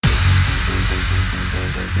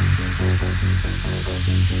To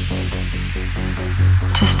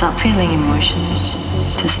stop feeling emotions,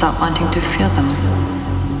 to stop wanting to feel them,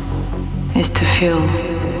 is to feel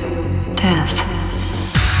death.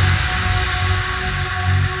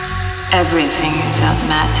 Everything that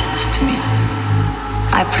matters to me,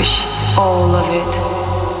 I push all of it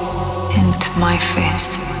into my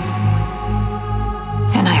fist,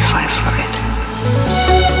 and I fight for it.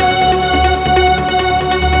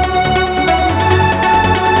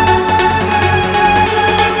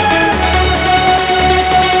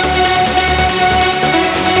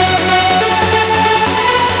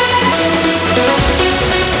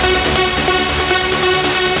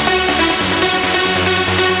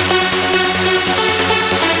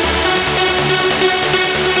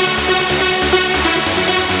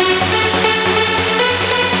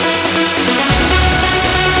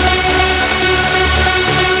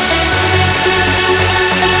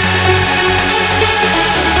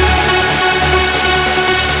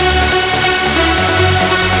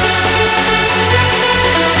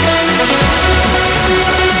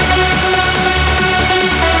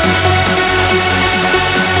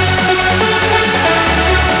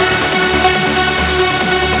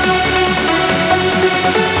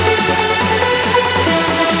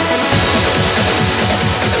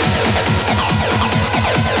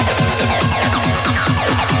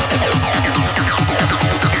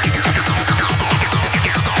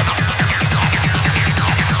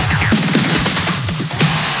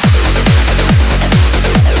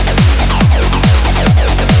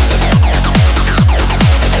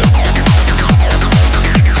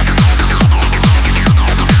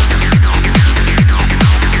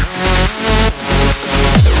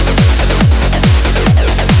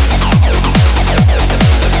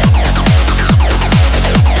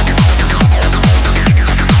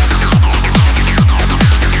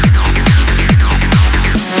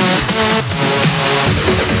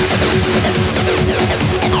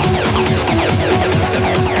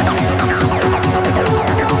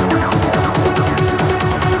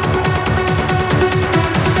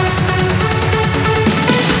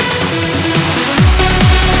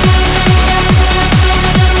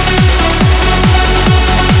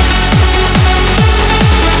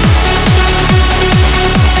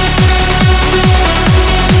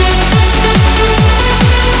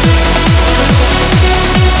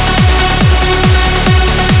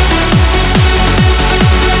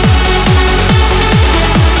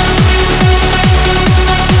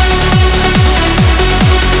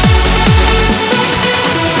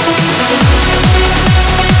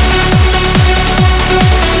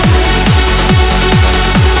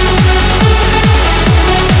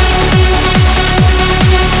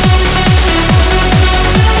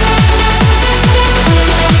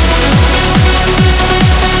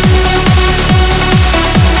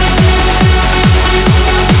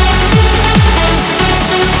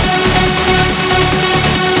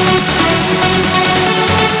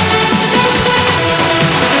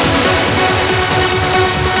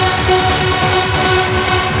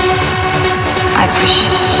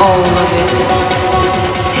 All of it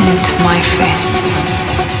into my fist,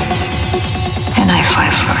 and I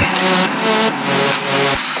fight for it.